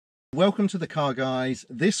Welcome to the Car Guys.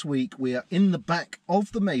 This week we are in the back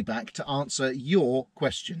of the Maybach to answer your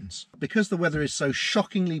questions. Because the weather is so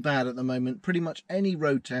shockingly bad at the moment, pretty much any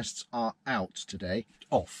road tests are out today.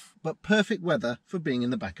 Off. But perfect weather for being in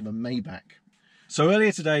the back of a Maybach. So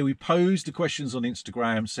earlier today we posed the questions on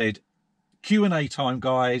Instagram, said Q&A time,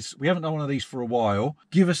 guys. We haven't done one of these for a while.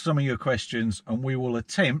 Give us some of your questions and we will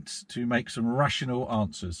attempt to make some rational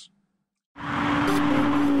answers.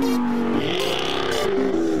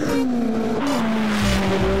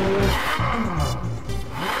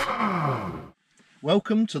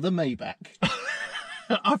 Welcome to the Maybach.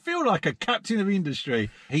 I feel like a captain of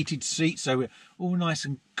industry. Heated seats, so we're all nice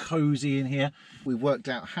and cozy in here. We've worked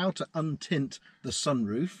out how to untint the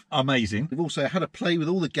sunroof. Amazing. We've also had a play with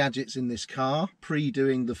all the gadgets in this car,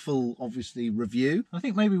 pre-doing the full, obviously, review. I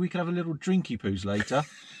think maybe we could have a little drinky poos later.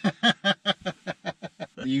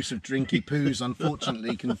 The use of drinky poos,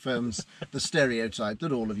 unfortunately, confirms the stereotype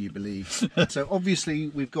that all of you believe. So, obviously,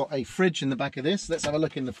 we've got a fridge in the back of this. Let's have a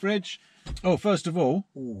look in the fridge. Oh, first of all,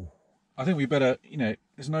 Ooh. I think we better,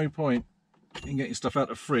 there's no point in getting stuff out of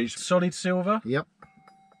the fridge. Solid silver. Yep.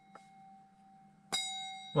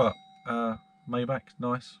 What? Maybach,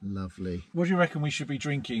 nice. Lovely. What do you reckon we should be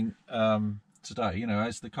drinking today?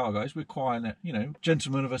 As the car guys, we're quite,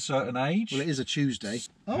 gentlemen of a certain age. Well, it is a Tuesday.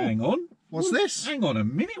 Oh, hang on. What's this? Hang on a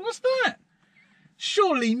minute, what's that?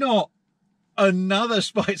 Surely not another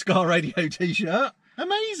Spikes Car Radio t-shirt.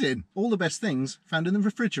 Amazing. All the best things found in the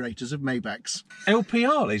refrigerators of Maybachs.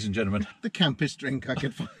 LPR, ladies and gentlemen. The campest drink I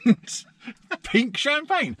could find. Pink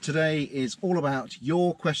champagne. Today is all about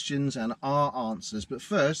your questions and our answers. But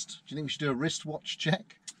first, do you think we should do a wristwatch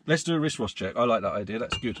check? Let's do a wristwatch check. I like that idea.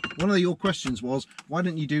 That's good. One of your questions was, why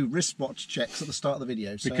don't you do wristwatch checks at the start of the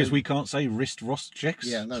video? So, because we can't say wrist-watch checks.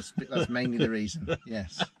 Yeah, that's mainly the reason.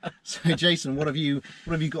 Yes. So, Jason, what have you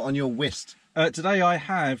got on your wrist? Today I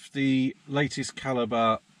have the latest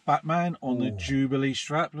caliber Batman on the Jubilee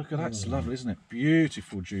strap. Look at that. It's lovely, isn't it?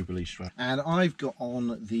 Beautiful Jubilee strap. And I've got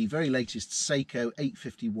on the very latest Seiko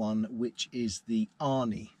 851, which is the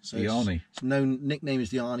Arnie. So the Arnie. Its known nickname is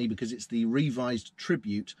the Arnie because it's the revised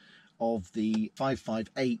tribute of the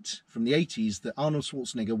 558 from the 80s that Arnold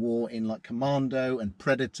Schwarzenegger wore in like Commando and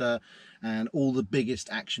Predator and all the biggest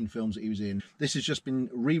action films that he was in. This has just been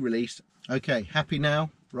re-released. Okay, happy now?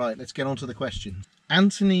 Right, let's get on to the question.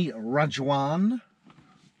 Anthony Rajwan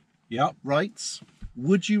writes,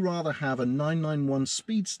 would you rather have a 991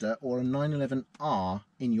 Speedster or a 911R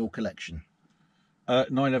in your collection?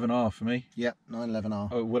 911R for me. Yep, 911R.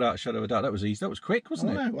 Oh, without a shadow of a doubt. That was easy. That was quick,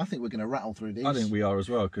 wasn't it? No, I think we're going to rattle through these. I think we are as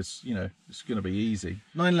well, because, it's going to be easy.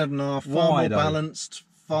 911R, far more balanced,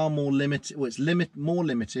 far more limited. Well, it's more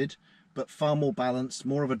limited, but far more balanced,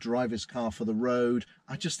 more of a driver's car for the road.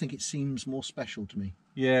 I just think it seems more special to me.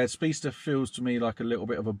 Yeah, Speedster feels to me like a little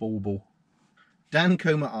bit of a bauble. Dan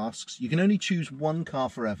Coma asks, you can only choose one car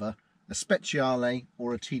forever, a Speciale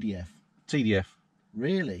or a TDF? TDF.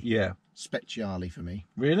 Really? Yeah. Speciale for me.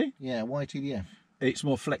 Really? Yeah, why TDF? It's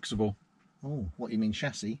more flexible. Oh, what, you mean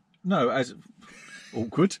chassis? No, as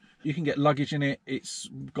awkward. You can get luggage in it. It's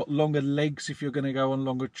got longer legs if you're going to go on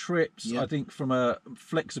longer trips. Yep. I think from a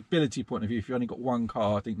flexibility point of view, if you only got one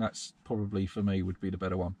car, I think that's probably, for me, would be the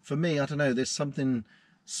better one. For me, I don't know, there's something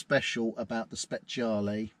special about the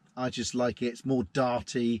Speciale. I just like it. It's more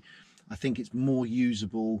darty. I think it's more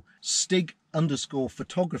usable.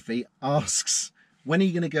 Stig_photography asks, when are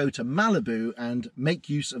you going to go to Malibu and make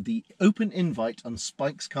use of the open invite on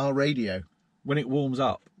Spike's Car Radio? When it warms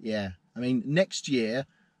up. Yeah. I mean, next year,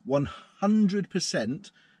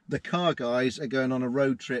 100%, the Car Guys are going on a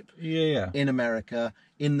road trip in America,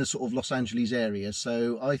 in the sort of Los Angeles area.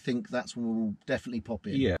 So I think that's when we'll definitely pop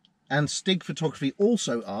in. Yeah. And Stig Photography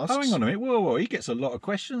also asks... Oh, hang on a minute. Whoa, he gets a lot of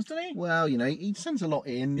questions, doesn't he? Well, he sends a lot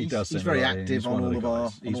in. He does. He's very active on all of our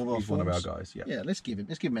He's one of our guys, yeah. Yeah, let's give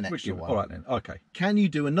him an extra one. All right, then. Okay. Can you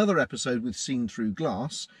do another episode with Seen Through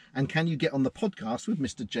Glass? And can you get on the podcast with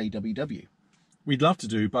Mr. JWW? We'd love to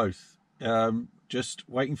do both. Just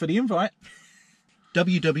waiting for the invite.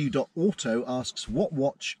 www.auto asks, what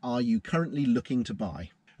watch are you currently looking to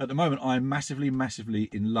buy? At the moment, I'm massively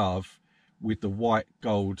in love with the white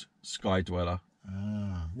gold Sky Dweller.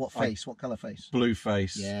 Ah, what face? What colour face? Blue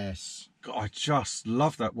face. Yes. God, I just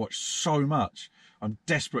love that watch so much. I'm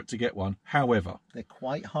desperate to get one. However, they're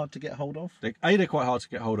quite hard to get hold of. They're quite hard to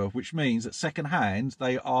get hold of, which means that second hand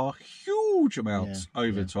they are huge amounts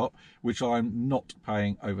over the top, which I'm not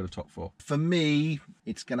paying over the top for. For me,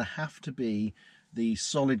 it's going to have to be the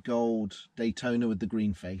solid gold Daytona with the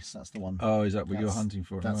green face. That's the one. Oh, is that what you're hunting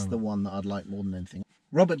for? That's the one that I'd like more than anything.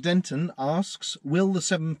 Robert Denton asks, will the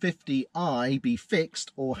 750i be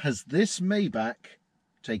fixed, or has this Maybach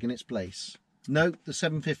taken its place. Note the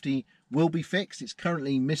 750 will be fixed. It's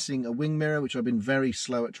currently missing a wing mirror, which I've been very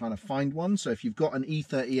slow at trying to find one. So if you've got an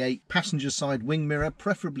E38 passenger side wing mirror,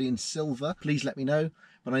 preferably in silver, please let me know.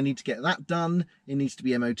 But I need to get that done. It needs to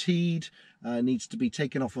be MOT'd, needs to be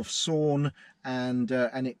taken off of sawn, and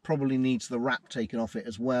it probably needs the wrap taken off it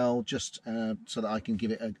as well, just so that I can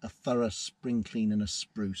give it a thorough spring clean and a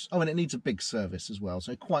spruce. Oh, and it needs a big service as well,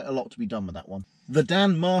 so quite a lot to be done with that one. The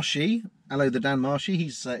Dan Marshy, hello the Dan Marshy,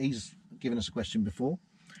 he's given us a question before.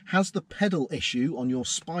 Has the pedal issue on your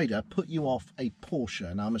Spider put you off a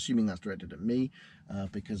Porsche? Now I'm assuming that's directed at me,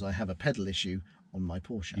 because I have a pedal issue on my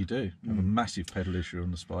Porsche. You do have a massive pedal issue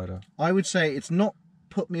on the Spider. I would say it's not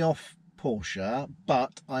put me off Porsche,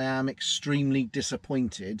 but I am extremely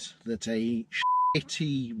disappointed that a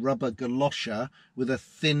shitty rubber galosher with a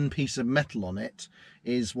thin piece of metal on it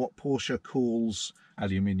is what Porsche calls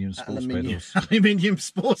aluminium sports pedals. Aluminium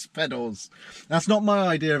sports pedals. That's not my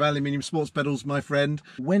idea of aluminium sports pedals, my friend.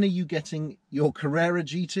 When are you getting your Carrera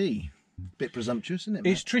GT? Bit presumptuous, isn't it,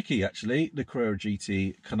 Matt? It's tricky, actually, the Carrera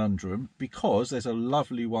GT conundrum, because there's a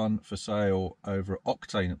lovely one for sale over at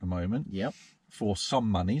Octane at the moment. Yep. For some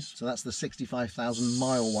monies. So that's the 65,000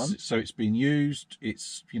 mile one. So it's been used.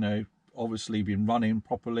 It's, you know, obviously been running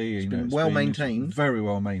properly. It's been well maintained. Very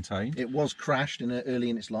well maintained. It was crashed early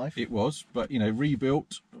in its life. It was, but, you know,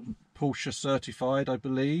 rebuilt, Porsche certified, I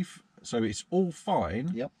believe. So it's all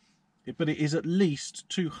fine. Yep. But it is at least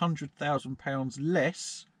 £200,000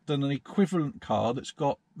 less than an equivalent car that's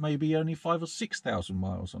got maybe only 5,000 or 6,000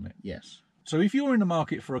 miles on it. Yes. So if you're in the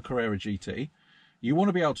market for a Carrera GT, you want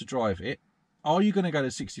to be able to drive it. Are you going to go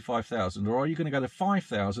to 65,000, or are you going to go to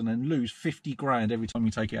 5,000 and lose 50 grand every time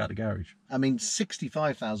you take it out of the garage? I mean,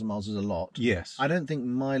 65,000 miles is a lot. Yes. I don't think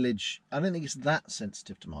it's that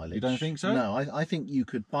sensitive to mileage. You don't think so? No, I think you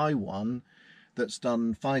could buy one that's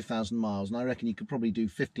done 5,000 miles, and I reckon you could probably do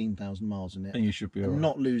 15,000 miles in it. And you should be all right.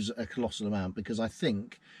 Not lose a colossal amount, because I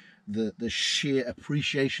think the sheer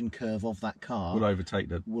appreciation curve of that car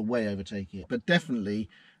will way overtake it. But definitely,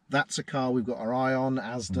 that's a car we've got our eye on,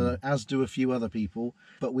 as do a few other people.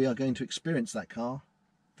 But we are going to experience that car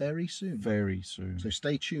very soon. Very soon. So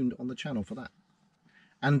stay tuned on the channel for that.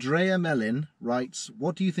 Andrea Mellin writes,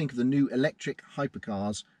 what do you think of the new electric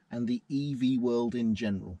hypercars and the EV world in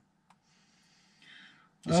general?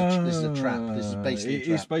 This is a trap. This is basically a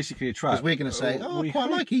trap. It's basically a trap. Because we're going to say, I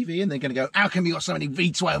quite like EV, and they're going to go, how come you got so many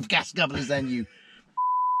V12 gas governors then, you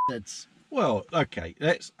heads? Well, okay,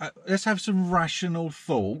 let's have some rational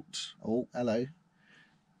thought. Oh, hello.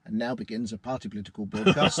 And now begins a party political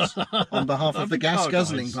broadcast on behalf of the gas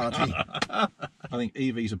guzzling party. I think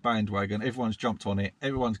EV's a bandwagon. Everyone's jumped on it.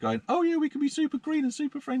 Everyone's going, oh yeah, we can be super green and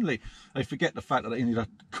super friendly. They forget the fact that they need a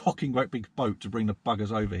cocking great big boat to bring the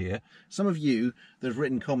buggers over here. Some of you that have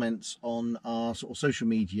written comments on our sort of social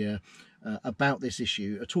media about this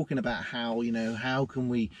issue are talking about how, you know, how can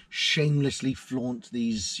we shamelessly flaunt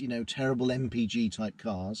these, you know, terrible MPG type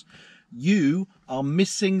cars. You are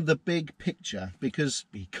missing the big picture, because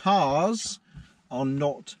cars are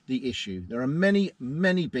not the issue. There are many,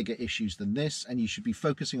 many bigger issues than this, and you should be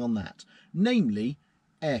focusing on that. Namely,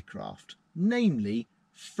 aircraft. Namely,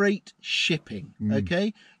 freight shipping.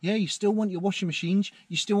 Okay? Yeah, you still want your washing machines.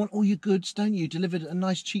 You still want all your goods, don't you? Delivered at a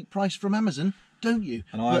nice cheap price from Amazon, don't you?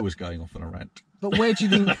 And I was going off on a rant. But where do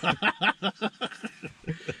you think...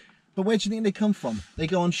 But where do you think they come from? They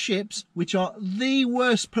go on ships, which are the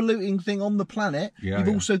worst polluting thing on the planet. You've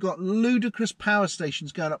also got ludicrous power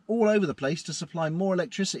stations going up all over the place to supply more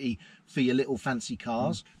electricity for your little fancy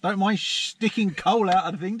cars. Don't mind sticking coal out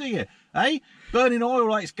of the thing, do you? Eh? Burning oil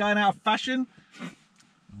like it's going out of fashion.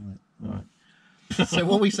 Right. So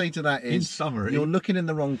what we say to that is, in summary, you're looking in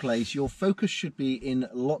the wrong place. Your focus should be in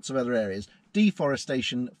lots of other areas.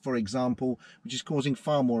 Deforestation, for example, which is causing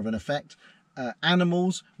far more of an effect.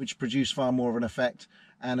 Animals, which produce far more of an effect,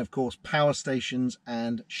 and of course power stations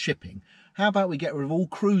and shipping. How about we get rid of all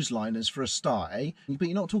cruise liners for a start, eh? But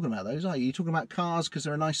you're not talking about those, are you? You're talking about cars because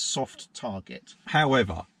they're a nice soft target.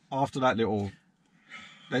 However, after that little,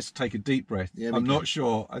 let's take a deep breath. Yeah, I'm not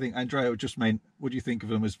sure. I think Andrea just meant, what do you think of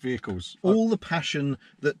them as vehicles? All the passion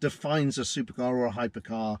that defines a supercar or a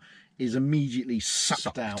hypercar is immediately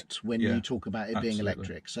sucked out when you talk about it being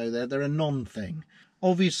electric. So they're a non-thing.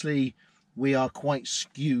 Obviously, we are quite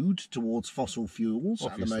skewed towards fossil fuels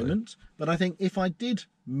at the moment. But I think if I did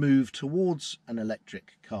move towards an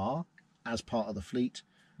electric car as part of the fleet,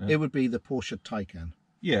 it would be the Porsche Taycan.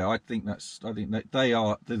 Yeah, I think that they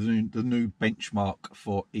are the new benchmark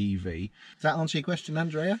for EV. Does that answer your question,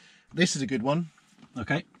 Andrea? This is a good one.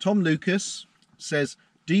 Okay. Tom Lucas says,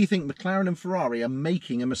 Do you think McLaren and Ferrari are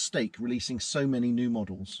making a mistake releasing so many new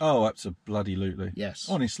models? Oh, absolutely. Yes.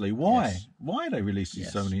 Honestly, why? Yes. Why are they releasing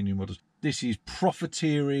so many new models? This is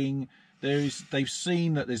profiteering. They've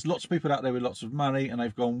seen that there's lots of people out there with lots of money, and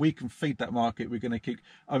they've gone, we can feed that market. We're going to keep.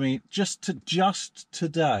 I mean, just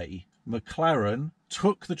today, McLaren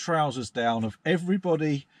took the trousers down of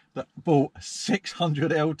everybody that bought a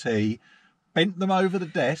 600 LT, bent them over the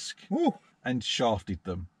desk, and shafted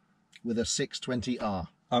them with a 620R.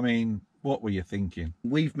 I mean, what were you thinking?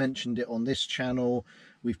 We've mentioned it on this channel.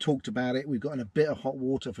 We've talked about it. We've got in a bit of hot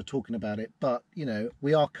water for talking about it. But, you know,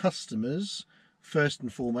 we are customers, first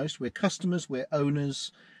and foremost. We're customers, we're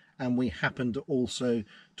owners, and we happen to also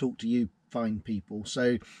talk to you fine people.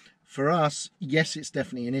 So for us, yes, it's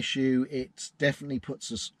definitely an issue. It definitely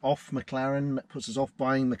puts us off McLaren, puts us off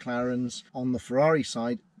buying McLarens. On the Ferrari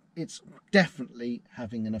side, it's definitely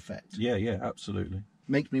having an effect. Yeah, absolutely.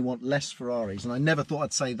 Makes me want less Ferraris, and I never thought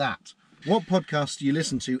I'd say that. What podcast do you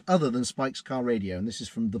listen to other than Spike's Car Radio? And this is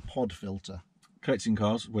from the Pod Filter. Collecting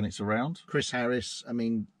Cars when it's around. Chris Harris, I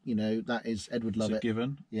mean, you know, that is Edward Lovett. It's a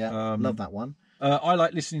given. Yeah, love that one. I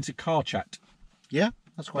like listening to Car Chat. Yeah,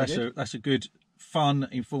 that's quite good. That's a good, fun,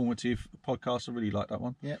 informative podcast. I really like that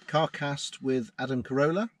one. Yeah, Carcast with Adam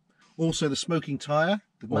Carolla. Also, The Smoking Tyre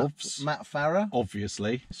with Matt Farah.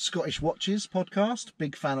 Obviously. Scottish Watches podcast.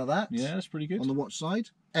 Big fan of that. Yeah, that's pretty good. On the watch side.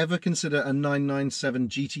 Ever consider a 997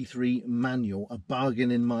 GT3 manual a bargain,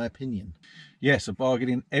 in my opinion? Yes, a bargain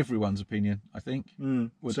in everyone's opinion, I think.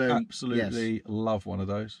 Would So, absolutely love one of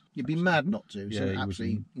those. You'd be mad not to. It's Yeah, an it would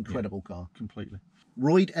absolutely be- incredible car. Completely.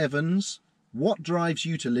 Royd Evans, what drives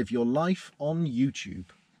you to live your life on YouTube?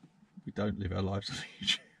 We don't live our lives on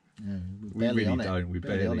YouTube. No, We really don't. We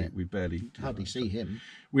barely hardly see him.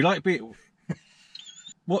 We like being.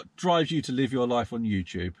 What drives you to live your life on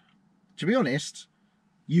YouTube? To be honest,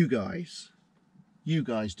 you guys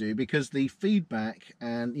do, because the feedback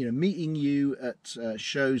and, you know, meeting you at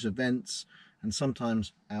shows, events, and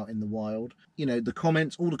sometimes out in the wild, you know, the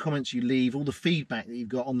comments, all the comments you leave, all the feedback that you've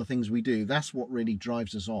got on the things we do, that's what really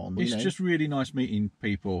drives us on. It's just really nice meeting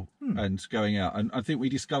people and going out. And I think we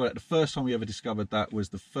discovered it. The first time we ever discovered that was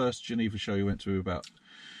the first Geneva show we went to about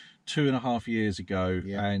 2.5 years ago.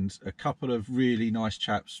 Yeah. And a couple of really nice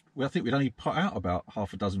chaps. Well, I think we'd only put out about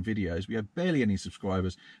half a dozen videos. We had barely any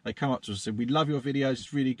subscribers. They come up to us and said, we love your videos,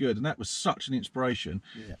 it's really good. And that was such an inspiration.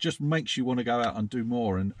 Yeah. Just makes you want to go out and do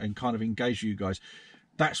more and kind of engage you guys.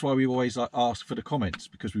 That's why we always ask for the comments,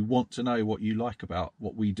 because we want to know what you like about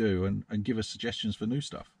what we do and give us suggestions for new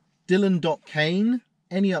stuff. Dylan.Kane,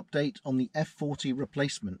 any update on the F40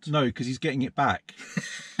 replacement? No, because he's getting it back.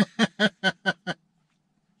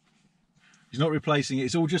 He's not replacing it.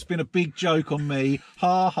 It's all just been a big joke on me.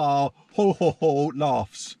 Ha ha, ho ho ho,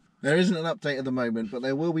 laughs. There isn't an update at the moment, but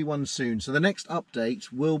there will be one soon. So the next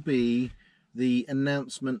update will be the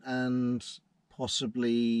announcement and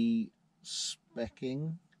possibly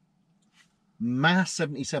specking.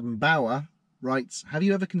 Ma77 Bauer writes, have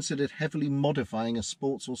you ever considered heavily modifying a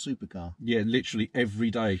sports or supercar? Yeah, literally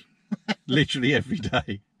every day. Literally every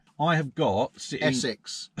day. I have got sitting...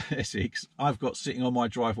 Essex. I've got sitting on my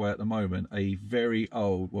driveway at the moment a very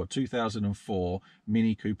old, 2004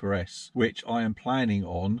 Mini Cooper S, which I am planning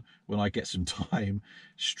on, when I get some time,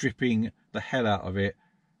 stripping the hell out of it.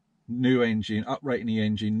 New engine, uprating the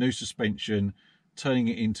engine, new suspension, turning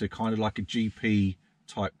it into kind of like a GP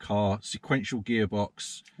type car, sequential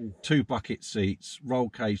gearbox, 2 bucket seats, roll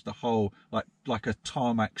cage, the whole, like a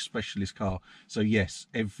tarmac specialist car. So yes,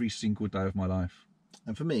 every single day of my life.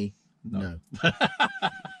 And for me, no.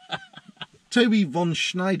 Toby von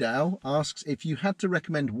Schneidau asks, if you had to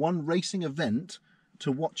recommend one racing event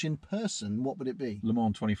to watch in person, what would it be? Le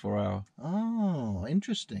Mans 24 Hour. Oh,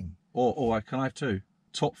 interesting. Or can I have 2?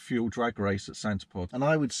 Top Fuel drag race at Santa Pod. And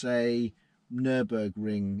I would say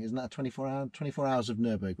Nürburgring. Isn't that a 24 hours of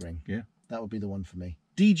Nürburgring? Yeah. That would be the one for me.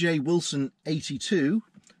 DJ Wilson 82,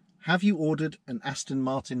 have you ordered an Aston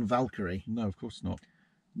Martin Valkyrie? No, of course not.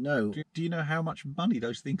 No. Do you know how much money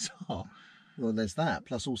those things are? Well, there's that.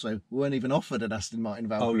 Plus also, we weren't even offered an Aston Martin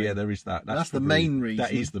Valkyrie. Oh yeah, there is that. That's the main reason.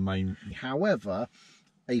 That is the main. However,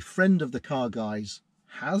 a friend of the Car Guys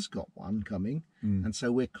has got one coming. And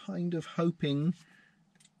so we're kind of hoping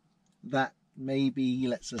that maybe he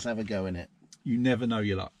lets us have a go in it. You never know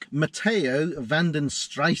your luck. Matteo Vanden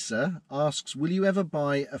Streiser asks, will you ever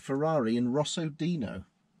buy a Ferrari in Rosso Dino?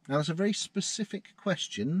 Now, that's a very specific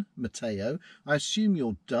question, Matteo. I assume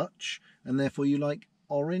you're Dutch, and therefore you like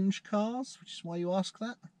orange cars, which is why you ask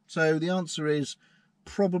that. So the answer is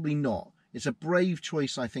probably not. It's a brave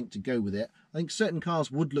choice, I think, to go with it. I think certain cars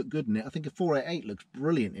would look good in it. I think a 488 looks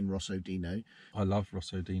brilliant in Rosso Dino. I love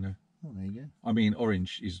Rosso Dino. Oh, there you go. I mean,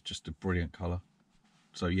 orange is just a brilliant colour.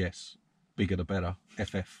 So yes, bigger the better.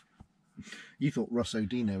 FF. You thought Rosso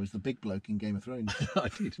Dino was the big bloke in Game of Thrones. I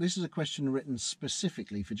did. This is a question written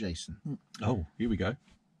specifically for Jason. Oh, here we go.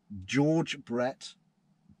 George Brett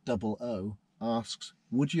 00 asks,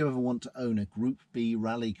 would you ever want to own a Group B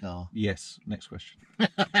rally car? Yes. Next question.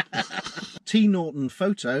 T. Norton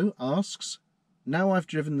Photo asks, now I've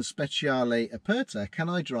driven the Speciale Aperta, can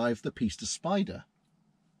I drive the Pista Spider?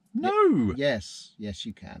 No. Yes,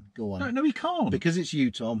 you can. Go on. No, he can't. Because it's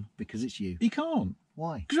you, Tom. Because it's you. He can't.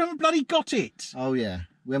 Why? Because we haven't bloody got it. Oh, yeah.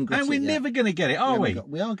 We haven't got it And we're yet. never going to get it, are we?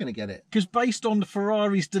 We are going to get it. Because based on the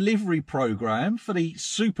Ferrari's delivery programme for the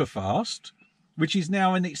Superfast, which is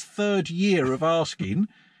now in its 3rd year of asking,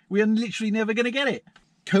 we are literally never going to get it.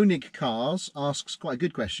 Koenig Cars asks quite a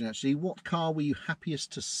good question, actually. What car were you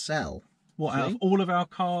happiest to sell? What, out of all of our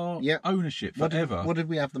car ownership forever? What did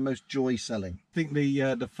we have the most joy selling? I think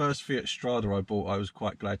the first Fiat Strada I bought, I was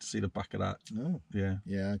quite glad to see the back of that. Oh. Yeah.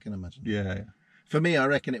 Yeah, I can imagine. Yeah. For me, I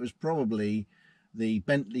reckon it was probably the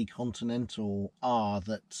Bentley Continental R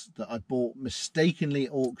that I bought mistakenly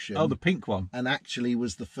at auction. Oh, the pink one. And actually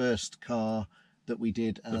was the first car that we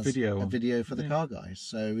did as a video for the Car Guys.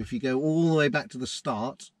 So if you go all the way back to the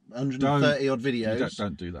start, 130 odd videos.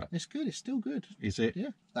 Don't do that. It's good. It's still good. Is it? Yeah.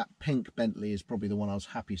 That pink Bentley is probably the one I was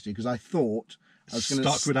happiest to, because I thought I was going to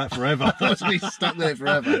stuck with that forever. I was going to be stuck with it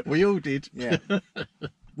forever. We all did. Yeah.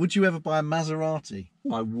 Would you ever buy a Maserati?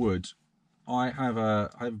 I would. I have a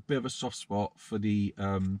bit of a soft spot for the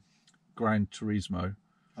Gran Turismo.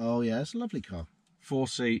 Oh yeah, it's a lovely car. 4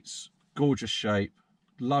 seats, gorgeous shape,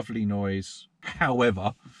 lovely noise.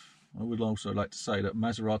 However, I would also like to say that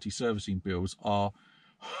Maserati servicing bills are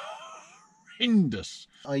horrendous.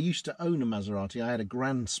 I used to own a Maserati. I had a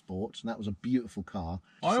Grand Sport, and that was a beautiful car.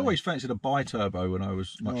 I always fancied a bi-turbo when I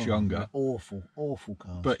was much younger. Awful, awful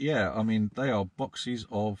cars. But yeah, I mean, they are boxes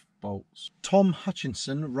of bolts. Tom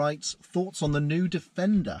Hutchinson writes, thoughts on the new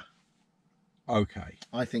Defender? Okay.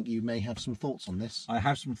 I think you may have some thoughts on this. I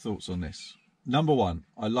have some thoughts on this. Number 1,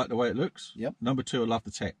 I like the way it looks. Yep. Number 2, I love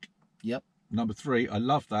the tech. Yep. Number 3, I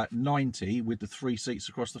love that 90 with the 3 seats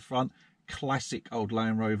across the front. Classic old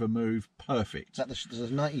Land Rover move. Perfect. Is that the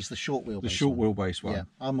 90's the short wheelbase? The short wheelbase one. Yeah,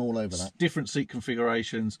 I'm all over that. Different seat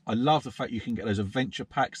configurations. I love the fact you can get those adventure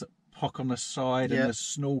packs that pock on the side and the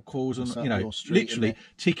snorkels and, you know, literally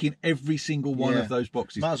ticking every single one of those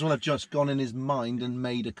boxes. Might as well have just gone in his mind and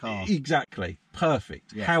made a car. Exactly.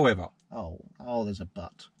 Perfect. Yeah. However. Oh, there's a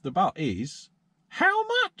but. The but is, how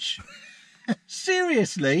much?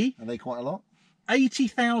 Seriously? Are they quite a lot?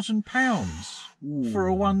 £80,000 for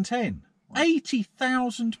a 110.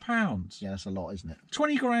 £80,000. Yeah, that's a lot, isn't it?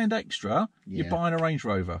 20 grand extra, you're buying a Range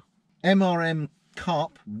Rover. MRM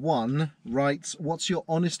Carp 1 writes, what's your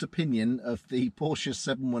honest opinion of the Porsche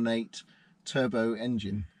 718 turbo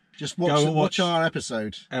engine? Just watch our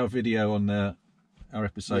episode. Our video on our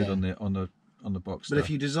episode on the Boxster. But if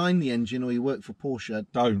you design the engine or you work for Porsche,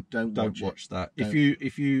 don't watch that.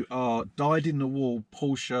 If you are dyed in the wool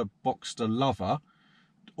Porsche Boxster lover,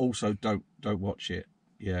 also don't watch it.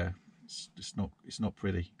 Yeah, it's not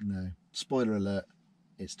pretty. No. Spoiler alert,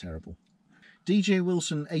 it's terrible. DJ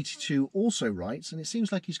Wilson 82 also writes, and it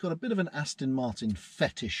seems like he's got a bit of an Aston Martin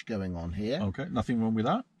fetish going on here. Okay, nothing wrong with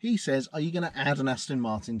that. He says, are you going to add an Aston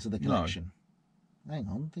Martin to the collection? No. Hang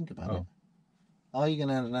on, think about it. Are you going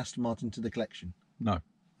to add an Aston Martin to the collection? No.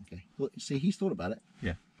 Okay. Well, see, he's thought about it.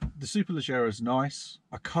 Yeah. The Superleggera is nice.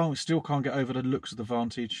 I still can't get over the looks of the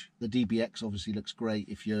Vantage. The DBX obviously looks great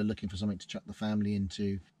if you're looking for something to chuck the family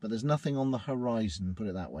into, but there's nothing on the horizon, put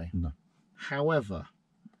it that way. No. However,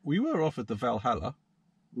 we were offered the Valhalla.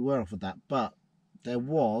 We were offered that, but there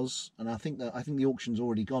was, and I think the auction's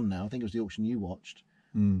already gone now. I think it was the auction you watched.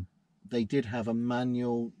 They did have a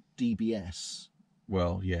manual DBS.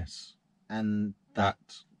 Well, yes. And that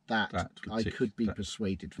I could be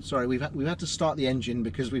persuaded. Sorry, we've had to start the engine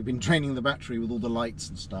because we've been draining the battery with all the lights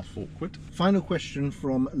and stuff. Awkward. Final question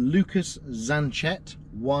from Lucas Zanchet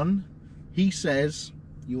 1. He says,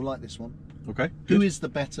 you'll like this one. Okay. Who is the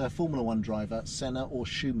better Formula 1 driver, Senna or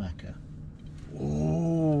Schumacher?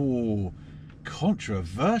 Oh,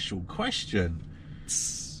 controversial question.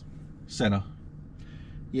 Senna.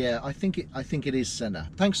 Yeah, I think it is Senna.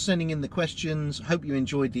 Thanks for sending in the questions. Hope you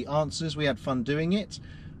enjoyed the answers. We had fun doing it.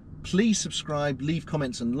 Please subscribe, leave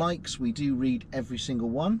comments and likes. We do read every single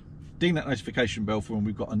one. Ding that notification bell for when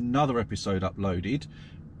we've got another episode uploaded.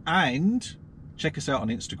 And check us out on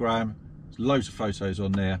Instagram. There's loads of photos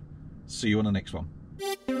on there. See you on the next one.